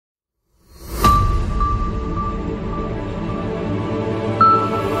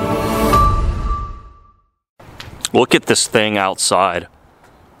Look at this thing outside,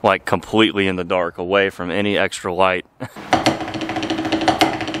 like completely in the dark, away from any extra light.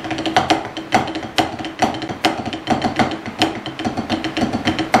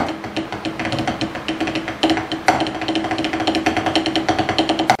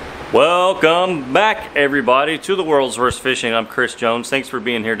 Welcome back, everybody, to the world's worst fishing. I'm Chris Jones. Thanks for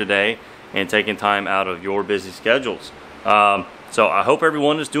being here today and taking time out of your busy schedules. So I hope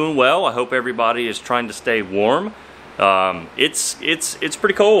everyone is doing well. I hope everybody is trying to stay warm. It's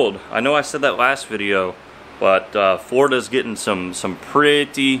pretty cold. I know I said that last video, but Florida's getting some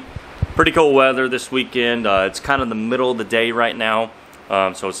pretty cold weather this weekend. It's kind of the middle of the day right now,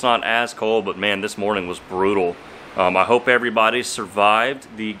 so it's not as cold, but man, this morning was brutal. I hope everybody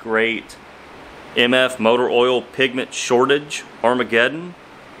survived the great MF motor oil pigment shortage Armageddon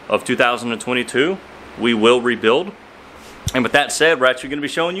of 2022. We will rebuild. And with that said, we're actually going to be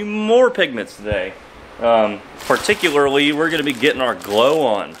showing you more pigments today. Particularly, we're going to be getting our glow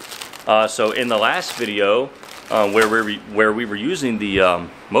on. So in the last video, where we were using the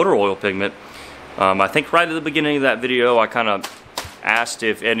motor oil pigment, I think right at the beginning of that video, I kind of asked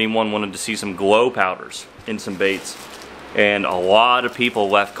if anyone wanted to see some glow powders in some baits. And a lot of people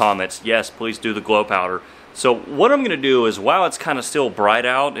left comments, yes, please do the glow powder. So what I'm going to do is, while it's kind of still bright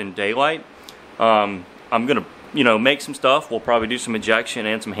out in daylight, I'm going to make some stuff. We'll probably do some injection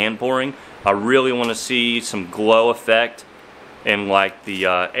and some hand pouring. I really want to see some glow effect in like the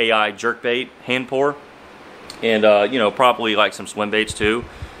AI jerkbait hand pour, and probably like some swim baits too.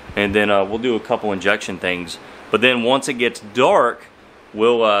 And then we'll do a couple injection things. But then once it gets dark,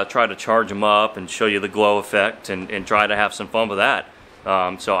 we'll try to charge them up and show you the glow effect and try to have some fun with that.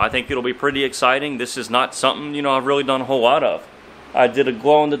 So I think it'll be pretty exciting. This is not something I've really done a whole lot of. I did a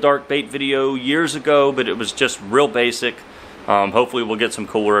glow-in-the-dark bait video years ago, but it was just real basic. Hopefully we'll get some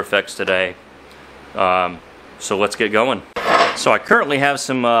cooler effects today. So let's get going. So I currently have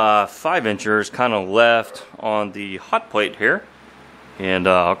some 5-inchers kind of left on the hot plate here. And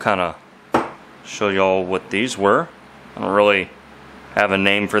I'll kind of show y'all what these were. I don't really have a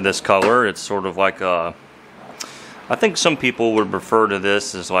name for this color. It's sort of like a, I think some people would refer to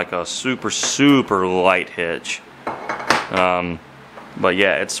this as like a super light hitch. But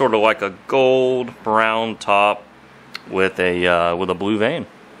yeah, it's sort of like a gold brown top with a blue vein.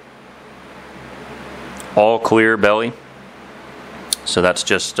 All clear belly. So that's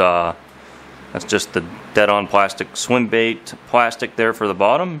just the dead-on plastic swim bait plastic there for the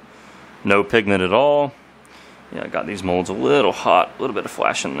bottom. No pigment at all. Yeah, I got these molds a little hot, a little bit of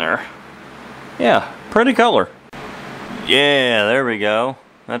flash in there. Yeah, pretty color. Yeah, there we go.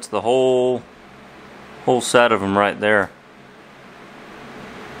 That's the whole set of them right there.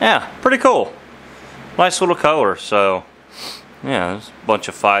 Yeah, pretty cool. Nice little color. So, yeah, there's a bunch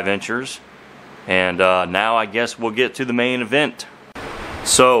of 5-inchers. And now I guess we'll get to the main event.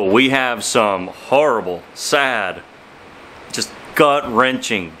 So we have some horrible, sad, just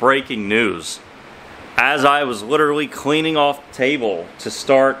gut-wrenching breaking news. As I was literally cleaning off the table to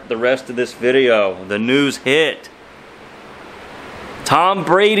start the rest of this video, the news hit. Tom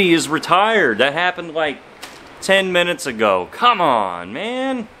Brady is retired. That happened like 10 minutes ago. Come on,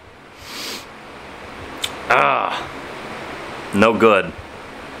 man. No good.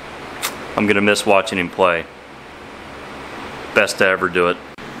 I'm gonna miss watching him play. Best to ever do it.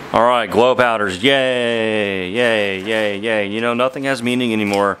 Alright, glow powders. Yay, yay, yay, yay. Nothing has meaning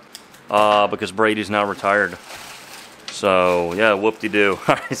anymore because Brady's now retired. So, yeah, whoop-de-doo.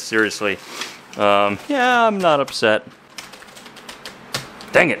 Seriously. Yeah, I'm not upset.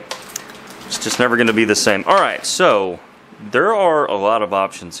 Dang it. It's just never going to be the same. Alright, so there are a lot of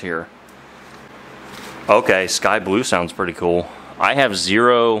options here. Okay, sky blue sounds pretty cool. I have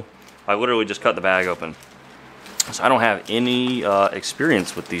zero. I literally just cut the bag open. So I don't have any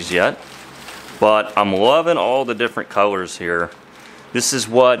experience with these yet. But I'm loving all the different colors here. This is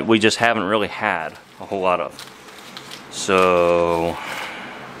what we just haven't really had a whole lot of. So,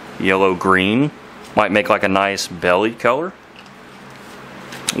 yellow-green might make like a nice belly color.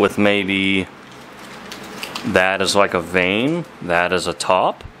 With maybe that as like a vein, that as a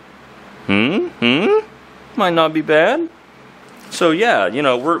top. Might not be bad. So yeah,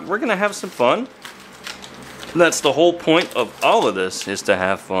 we're gonna have some fun. That's the whole point of all of this, is to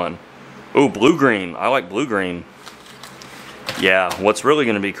have fun. Ooh, blue-green. I like blue-green. Yeah, what's really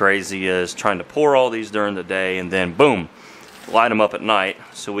gonna be crazy is trying to pour all these during the day and then boom, light them up at night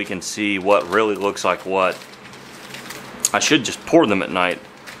so we can see what really looks like what. I should just pour them at night.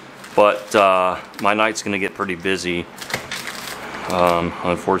 But my night's going to get pretty busy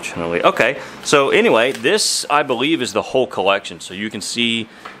unfortunately. Okay, so anyway, this I believe is the whole collection. So you can see, you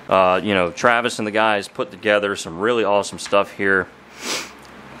know, Travis and the guys put together some really awesome stuff here.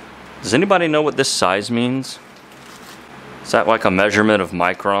 Does anybody know what this size means? Is that like a measurement of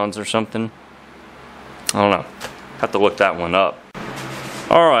microns or something? I don't know. Have to look that one up.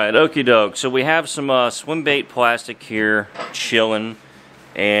 Alright, okie doke. So we have some swim bait plastic here chilling,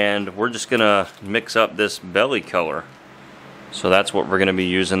 and we're just gonna mix up this belly color. So that's what we're gonna be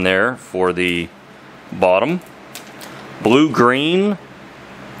using there for the bottom. Blue-green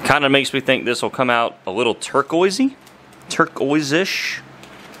kind of makes me think this will come out a little turquoisey, turquoise-ish.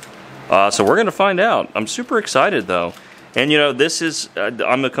 So we're gonna find out. I'm super excited though. And you know, this is,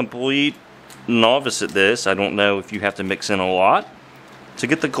 I'm a complete novice at this. I don't know if you have to mix in a lot to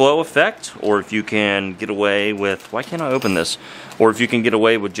get the glow effect, or if you can get away with, why can't I open this? Or if you can get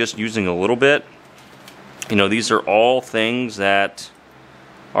away with just using a little bit. You know, these are all things that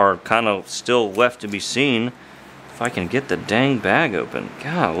are kind of still left to be seen. If I can get the dang bag open,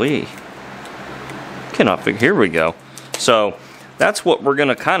 golly. Cannot figure, here we go. So that's what we're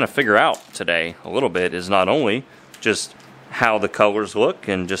gonna kind of figure out today a little bit, is not only just how the colors look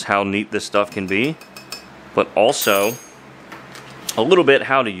and just how neat this stuff can be, but also a little bit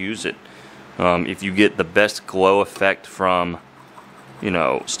how to use it. If you get the best glow effect from, you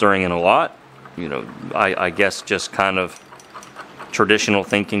know, stirring in a lot, you know, I guess just kind of traditional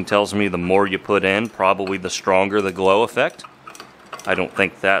thinking tells me the more you put in, probably the stronger the glow effect. I don't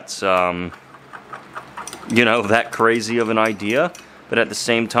think that's, you know, that crazy of an idea, but at the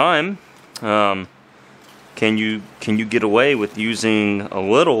same time, can you get away with using a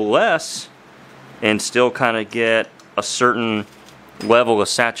little less and still kind of get a certain level of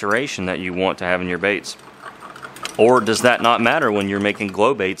saturation that you want to have in your baits? Or does that not matter when you're making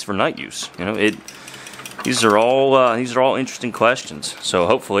glow baits for night use? You know, these are all interesting questions. So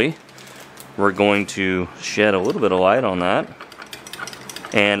hopefully we're going to shed a little bit of light on that.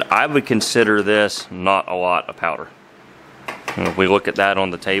 And I would consider this not a lot of powder. And if we look at that on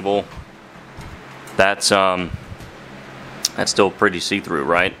the table, that's still pretty see-through,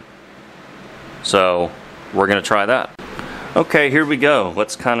 right? So we're gonna try that. Okay, here we go.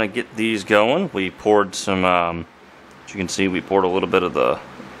 Let's kind of get these going. We poured some, as you can see, we poured a little bit of the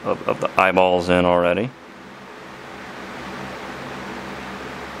eyeballs in already.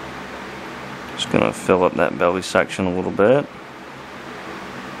 Just gonna fill up that belly section a little bit.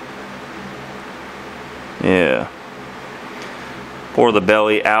 Yeah. Pour the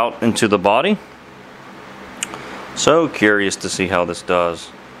belly out into the body. So curious to see how this does.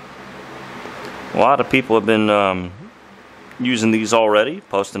 A lot of people have been using these already,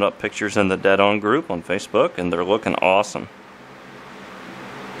 posting up pictures in the Dead On group on Facebook, and they're looking awesome.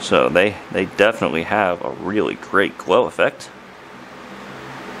 So they definitely have a really great glow effect.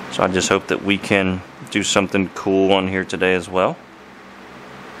 So I just hope that we can do something cool on here today as well.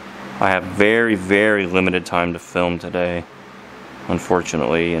 I have very, very limited time to film today,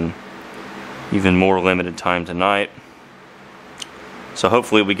 unfortunately, and even more limited time tonight. So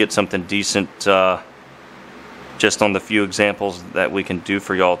hopefully we get something decent just on the few examples that we can do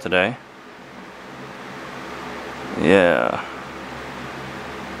for y'all today. Yeah.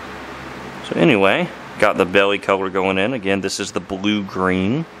 So anyway, got the belly color going in. Again, this is the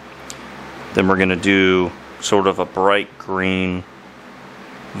blue-green. Then we're going to do sort of a bright green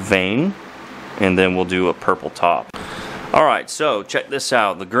vein, and then we'll do a purple top. Alright, so check this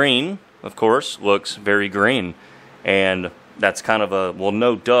out. The green, of course, looks very green, and that's kind of a, well,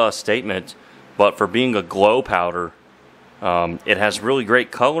 no duh statement, but for being a glow powder, it has really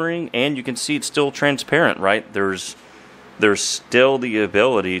great coloring, and you can see it's still transparent, right? There's still the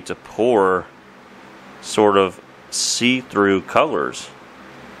ability to pour sort of see-through colors,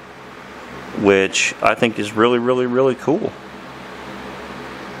 which I think is really, really, really cool.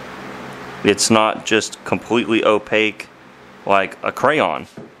 It's not just completely opaque like a crayon,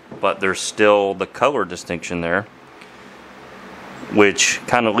 but there's still the color distinction there, which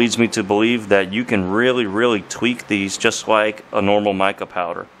kind of leads me to believe that you can really, really tweak these just like a normal mica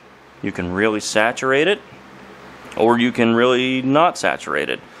powder. You can really saturate it, or you can really not saturate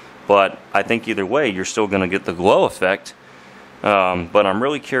it. But I think either way, you're still going to get the glow effect. But I'm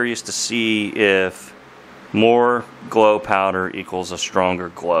really curious to see if more glow powder equals a stronger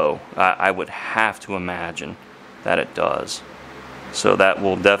glow. I would have to imagine that it does. So that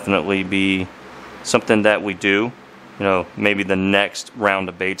will definitely be something that we do. You know, maybe the next round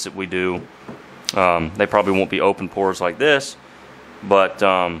of baits that we do, they probably won't be open pours like this, but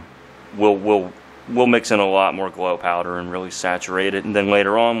we'll mix in a lot more glow powder and really saturate it. And then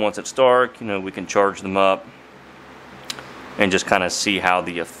later on, once it's dark, you know, we can charge them up and just kind of see how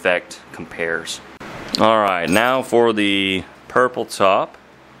the effect compares. Alright, now for the purple top.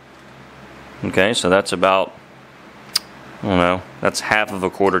 Okay, so that's about, I don't know, that's half of a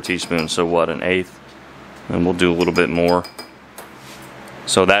quarter teaspoon, so what, an eighth? And we'll do a little bit more.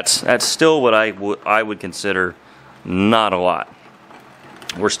 So that's still what I would consider not a lot.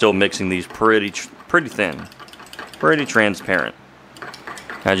 We're still mixing these pretty thin, pretty transparent.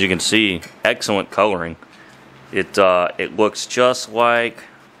 As you can see, excellent coloring. It looks just like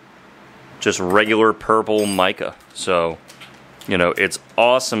just regular purple mica. So, you know, it's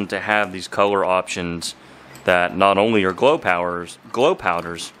awesome to have these color options that not only are glow powders,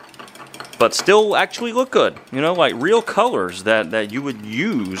 but still actually look good. You know, like real colors that you would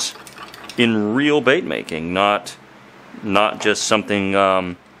use in real bait making, not just something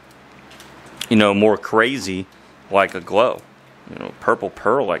you know, more crazy like a glow. You know, purple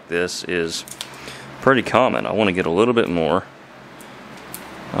pearl like this is pretty common. I want to get a little bit more.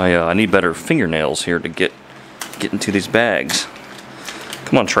 I need better fingernails here to get into these bags.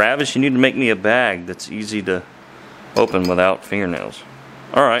 Come on, Travis, you need to make me a bag that's easy to open without fingernails.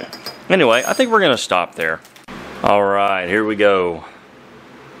 Alright, anyway, I think we're going to stop there. Alright, here we go.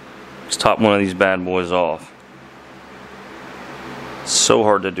 Let's top one of these bad boys off. It's so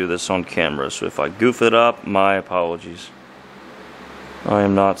hard to do this on camera, so if I goof it up, my apologies. I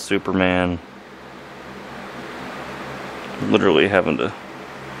am not Superman. Literally having to...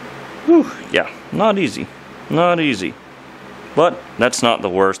 Whew, yeah, not easy. Not easy. But that's not the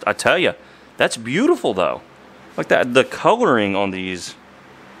worst. I tell you, that's beautiful though. Like that, the coloring on these,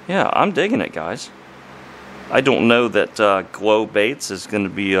 yeah, I'm digging it, guys. I don't know that glow baits is going to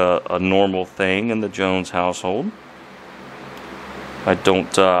be a normal thing in the Jones household. I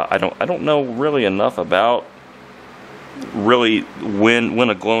don't know really enough about really when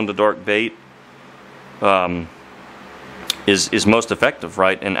a glow in the dark bait is most effective,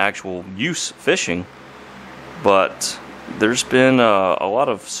 right, in actual use fishing. But there's been a lot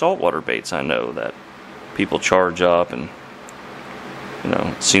of saltwater baits I know that people charge up, and you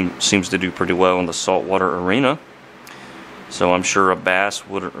know, seems to do pretty well in the saltwater arena. So I'm sure a bass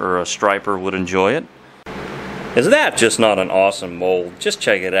or a striper would enjoy it. Is that just not an awesome mold? Just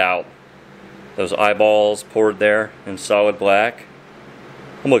check it out. Those eyeballs poured there in solid black.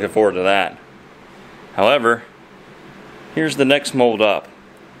 I'm looking forward to that. However, here's the next mold up.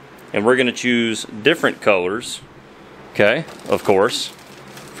 And we're going to choose different colors, okay, of course,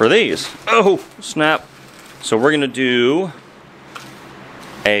 for these. Oh, snap. So we're going to do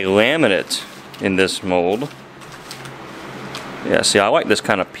a laminate in this mold. Yeah, see, I like this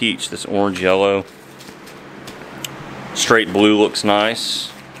kind of peach, this orange yellow. Straight blue looks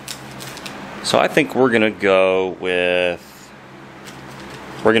nice. So I think we're going to go with,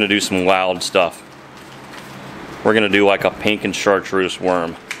 we're going to do some wild stuff. We're going to do like a pink and chartreuse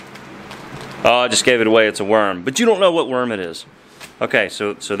worm. Oh, I just gave it away, it's a worm. But you don't know what worm it is. Okay,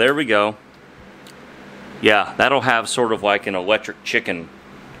 so there we go. Yeah, that'll have sort of like an electric chicken,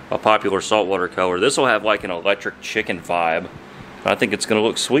 a popular saltwater color. This will have like an electric chicken vibe. I think it's going to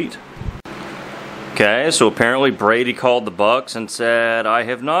look sweet. Okay, so apparently Brady called the Bucks and said, I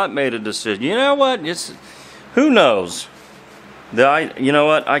have not made a decision. You know what? Who knows? You know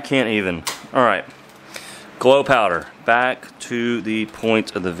what? I can't even. All right. Glow powder. Back to the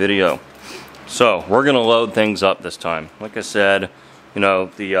point of the video. So we're gonna load things up this time. Like I said, you know,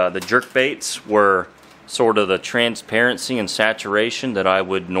 the jerk baits were sort of the transparency and saturation that I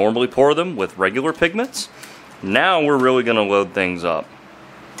would normally pour them with regular pigments. Now we're really gonna load things up.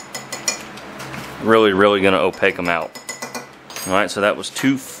 Really gonna opaque them out. All right, so that was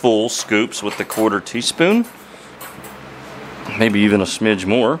 2 full scoops with the 1/4 teaspoon. Maybe even a smidge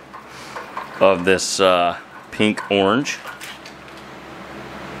more of this pink orange.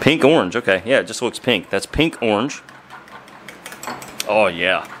 Pink orange, okay, yeah, it just looks pink. That's pink orange. Oh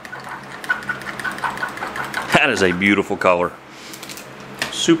yeah. That is a beautiful color.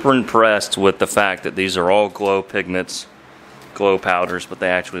 Super impressed with the fact that these are all glow pigments, glow powders, but they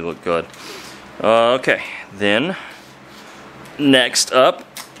actually look good. Okay, then next up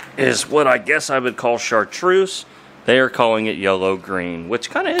is what I guess I would call chartreuse. They are calling it yellow green,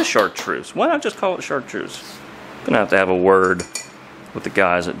 which kind of is chartreuse. Why not just call it chartreuse? I'm gonna have a word with the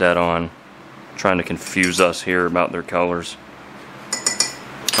guys at Dead On, trying to confuse us here about their colors.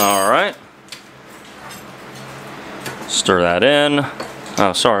 Alright. Stir that in.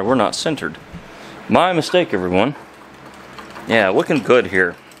 Oh, sorry, we're not centered. My mistake, everyone. Yeah, looking good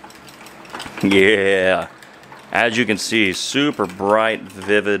here. Yeah. As you can see, super bright,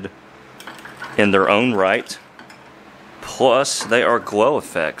 vivid in their own right. Plus, they are glow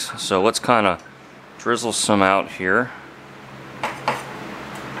effects. So let's kind of drizzle some out here.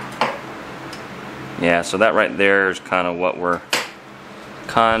 Yeah, so that right there is kind of what we're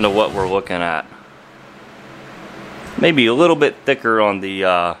looking at. Maybe a little bit thicker on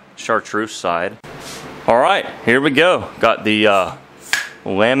the chartreuse side. All right, here we go. Got the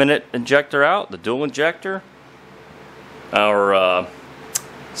laminate injector out, the dual injector. Our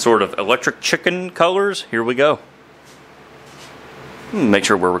sort of electric chicken colors. Here we go. Make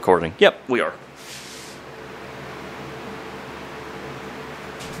sure we're recording. Yep, we are.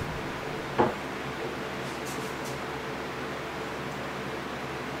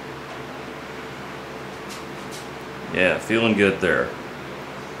 Yeah, feeling good there.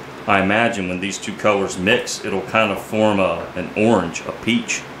 I imagine when these two colors mix, it'll kind of form an orange, a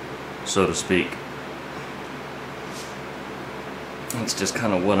peach, so to speak. That's just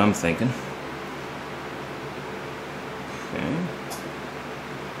kind of what I'm thinking. Okay.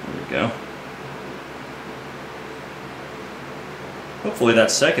 There we go. Hopefully that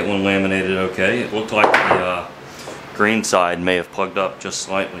second one laminated okay. It looked like the green side may have plugged up just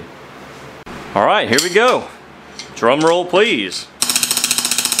slightly. All right, here we go. Drum roll, please.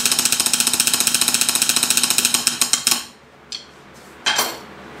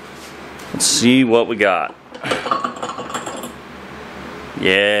 Let's see what we got.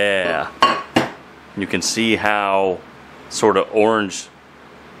 Yeah. You can see how sort of orange,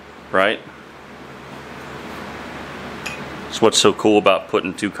 right? That's what's so cool about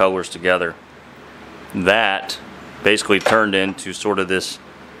putting two colors together. That basically turned into sort of this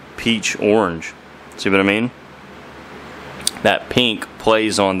peach orange. See what I mean? That pink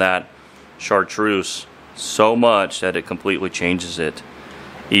plays on that chartreuse so much that it completely changes it,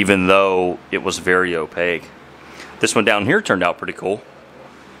 even though it was very opaque. This one down here turned out pretty cool.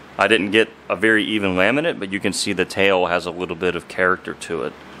 I didn't get a very even laminate, but you can see the tail has a little bit of character to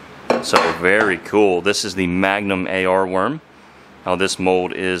it. So very cool. This is the Magnum AR worm. Now this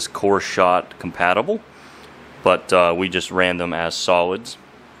mold is core shot compatible, but we just ran them as solids.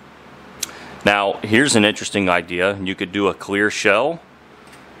 Now here's an interesting idea. You could do a clear shell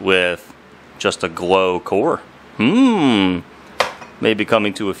with just a glow core. Maybe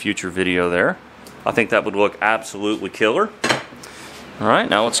coming to a future video there. I think that would look absolutely killer. Alright,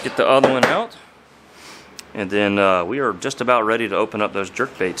 now let's get the other one out. And then we are just about ready to open up those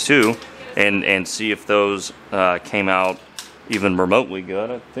jerkbaits too and see if those came out even remotely good.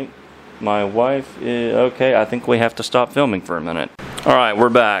 I think my wife is okay. I think we have to stop filming for a minute. Alright, we're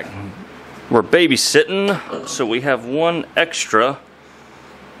back. We're babysitting, so we have one extra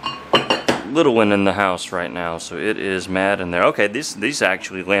little one in the house right now, so it is mad in there. Okay, these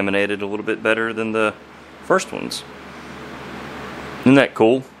actually laminated a little bit better than the first ones. Isn't that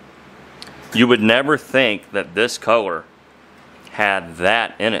cool? You would never think that this color had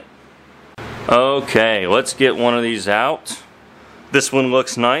that in it. Okay, let's get one of these out. This one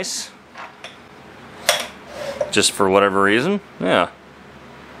looks nice. Just for whatever reason. Yeah.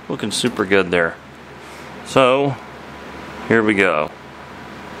 Looking super good there. So, here we go.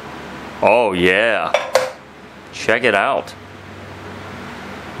 Oh yeah. Check it out.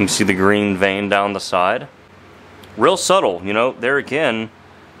 You can see the green vein down the side. Real subtle, you know, there again,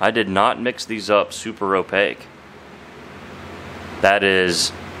 I did not mix these up super opaque. That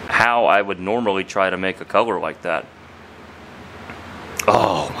is how I would normally try to make a color like that.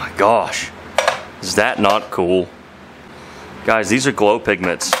 Oh my gosh. Is that not cool? Guys, these are glow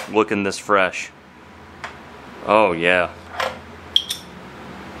pigments looking this fresh. Oh yeah.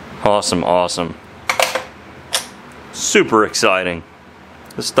 Awesome, awesome. Super exciting.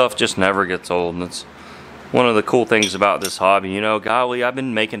 This stuff just never gets old. And it's one of the cool things about this hobby. You know, golly, I've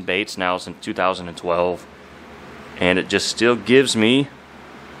been making baits now since 2012. And it just still gives me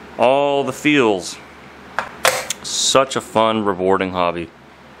all the feels. Such a fun, rewarding hobby.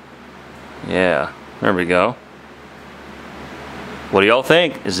 Yeah, there we go. What do y'all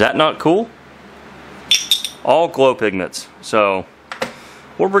think? Is that not cool? All glow pigments. So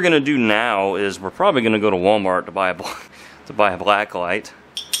what we're gonna do now is we're probably gonna go to Walmart to buy a black light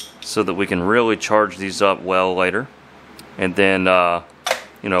so that we can really charge these up well later. And then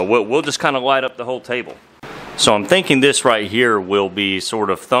you know, we'll just kind of light up the whole table. So I'm thinking this right here will be sort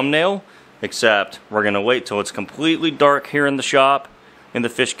of thumbnail, except we're gonna wait till it's completely dark here in the shop, in the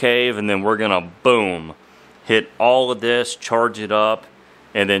fish cave, and then we're gonna boom, hit all of this, charge it up,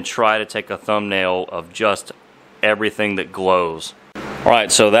 and then try to take a thumbnail of just everything that glows.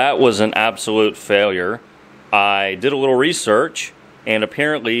 Alright, so that was an absolute failure. I did a little research, and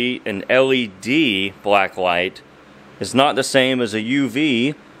apparently an LED black light is not the same as a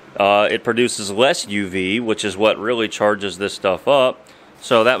UV. It produces less UV, which is what really charges this stuff up.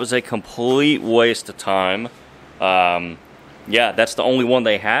 So that was a complete waste of time. Yeah, that's the only one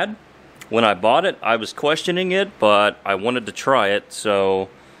they had. When I bought it, I was questioning it, but I wanted to try it, so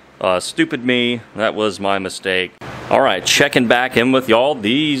stupid me, that was my mistake. Alright, checking back in with y'all.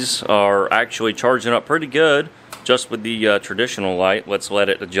 These are actually charging up pretty good, just with the traditional light. Let's let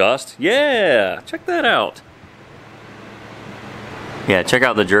it adjust. Yeah, check that out. Yeah, check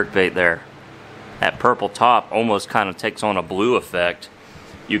out the jerkbait there. That purple top almost kind of takes on a blue effect.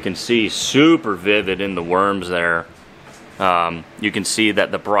 You can see super vivid in the worms there. You can see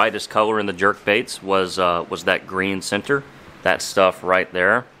that the brightest color in the jerkbaits was that green center. That stuff right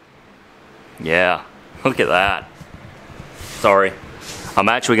there. Yeah, look at that. Sorry. I'm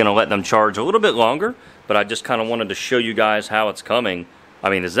actually going to let them charge a little bit longer, but I just kind of wanted to show you guys how it's coming.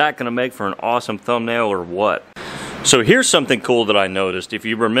 I mean, is that going to make for an awesome thumbnail or what? So here's something cool that I noticed. If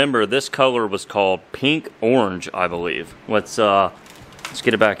you remember, this color was called pink orange, I believe. Let's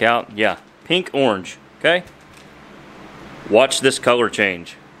get it back out. Yeah, pink orange, okay? Watch this color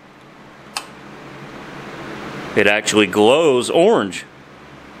change. It actually glows orange.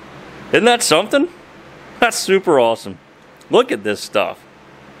 Isn't that something? That's super awesome. Look at this stuff.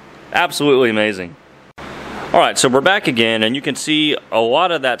 Absolutely amazing. Alright, so we're back again, and you can see a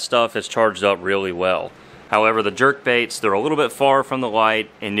lot of that stuff is charged up really well. However, the jerkbaits, they're a little bit far from the light,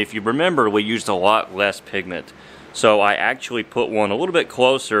 and if you remember, we used a lot less pigment. So I actually put one a little bit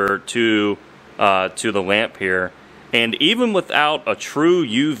closer to the lamp here, and even without a true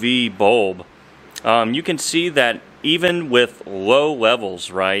UV bulb, you can see that even with low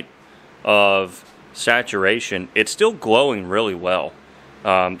levels, right, of saturation, it's still glowing really well.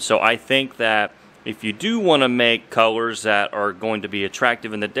 So I think that if you do want to make colors that are going to be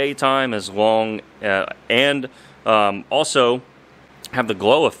attractive in the daytime, as long and also have the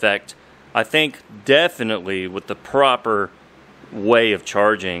glow effect, I think definitely with the proper way of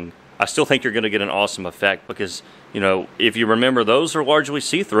charging, I still think you're going to get an awesome effect, because, you know, if you remember, those are largely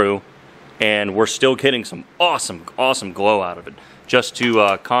see-through, and we're still getting some awesome glow out of it. Just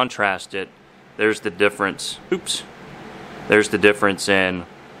to contrast it, there's the difference. Oops. There's the difference in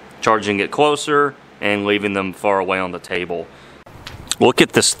charging it closer and leaving them far away on the table. Look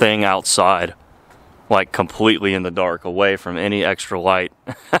at this thing outside, like completely in the dark, away from any extra light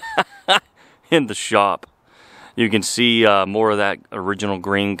in the shop. You can see more of that original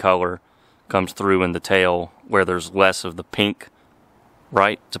green color comes through in the tail, where there's less of the pink,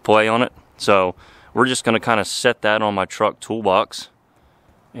 right, to play on it. So we're just going to kind of set that on my truck toolbox.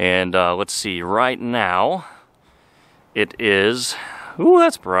 And let's see, right now it is, ooh,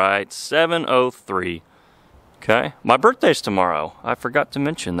 that's bright, 7:03. Okay, my birthday's tomorrow. I forgot to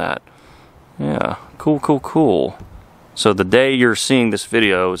mention that. Yeah, cool. So the day you're seeing this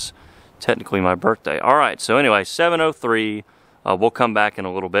video is technically my birthday. Alright, so anyway, 7:03. We'll come back in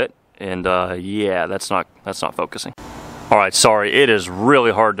a little bit. And yeah, that's not focusing. Alright, sorry, it is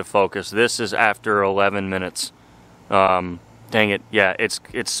really hard to focus. This is after 11 minutes. Dang it, yeah,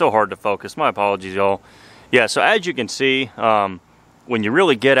 it's so hard to focus. My apologies, y'all. Yeah, so as you can see, when you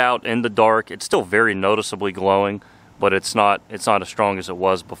really get out in the dark, it's still very noticeably glowing, but it's not as strong as it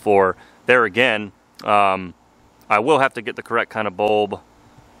was before. There again, I will have to get the correct kind of bulb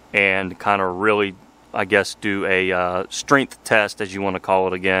and kind of really, I guess, do a strength test, as you want to call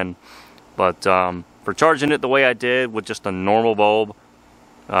it again. But for charging it the way I did with just a normal bulb,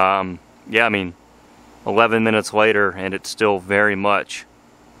 yeah, I mean, 11 minutes later, and it's still very much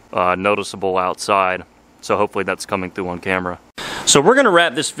noticeable outside. So hopefully that's coming through on camera. So we're going to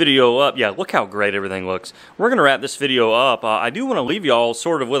wrap this video up. Yeah, look how great everything looks. We're going to wrap this video up. I do want to leave y'all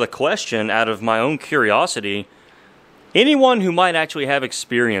sort of with a question out of my own curiosity. Anyone who might actually have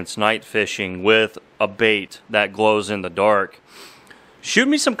experience night fishing with a bait that glows in the dark, shoot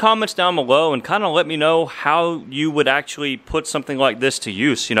me some comments down below and kind of let me know how you would actually put something like this to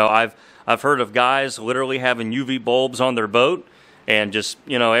use. You know, I've heard of guys literally having UV bulbs on their boat, and just,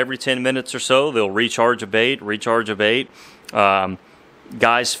 you know, every 10 minutes or so they'll recharge a bait.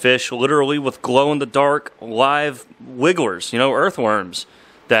 Guys fish literally with glow-in-the-dark live wigglers, you know, earthworms.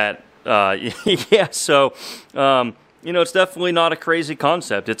 That yeah, so you know, it's definitely not a crazy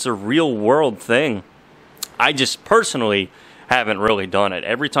concept. It's a real-world thing. I just personally haven't really done it.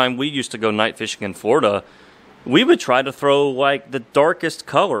 Every time we used to go night fishing in Florida, we would try to throw like the darkest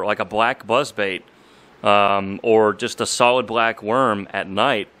color, like a black buzzbait, or just a solid black worm at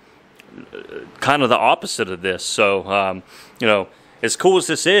night. Kind of the opposite of this. So you know, as cool as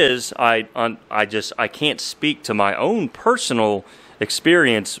this is, I can't speak to my own personal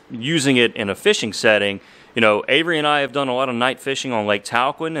experience using it in a fishing setting. You know, Avery and I have done a lot of night fishing on Lake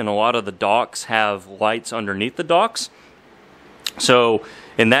Talquin, and a lot of the docks have lights underneath the docks. So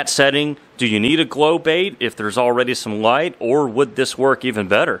in that setting, do you need a glow bait if there's already some light, or would this work even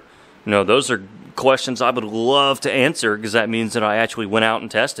better? You know, those are questions I would love to answer, because that means that I actually went out and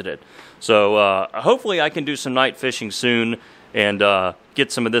tested it. So hopefully I can do some night fishing soon and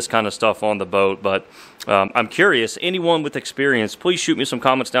get some of this kind of stuff on the boat. But I'm curious, anyone with experience, please shoot me some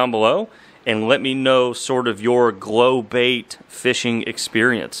comments down below and let me know sort of your glow bait fishing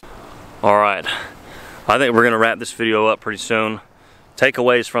experience. All right, I think we're gonna wrap this video up pretty soon.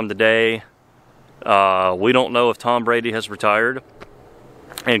 Takeaways from the day: we don't know if Tom Brady has retired,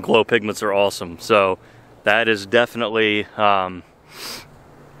 and glow pigments are awesome. So that is definitely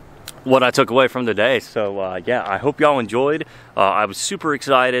what I took away from the day. So yeah, I hope y'all enjoyed. I was super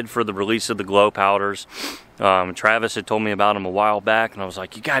excited for the release of the glow powders. Travis had told me about them a while back, and I was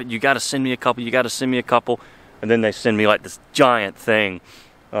like, you got to send me a couple. You got to send me a couple. And then they send me like this giant thing.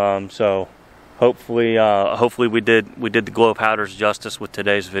 So hopefully we did the glow powders justice with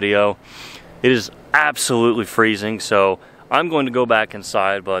today's video. It is absolutely freezing, so I'm going to go back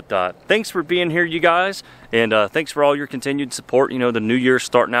inside. But thanks for being here, you guys, and thanks for all your continued support. You know, the new year's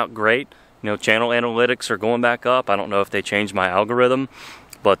starting out great. You know, channel analytics are going back up. I don't know if they changed my algorithm,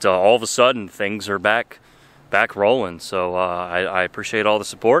 but all of a sudden things are back rolling. So I appreciate all the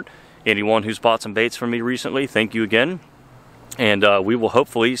support. Anyone who's bought some baits from me recently, thank you again. And we will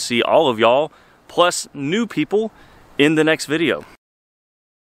hopefully see all of y'all, plus new people, in the next video.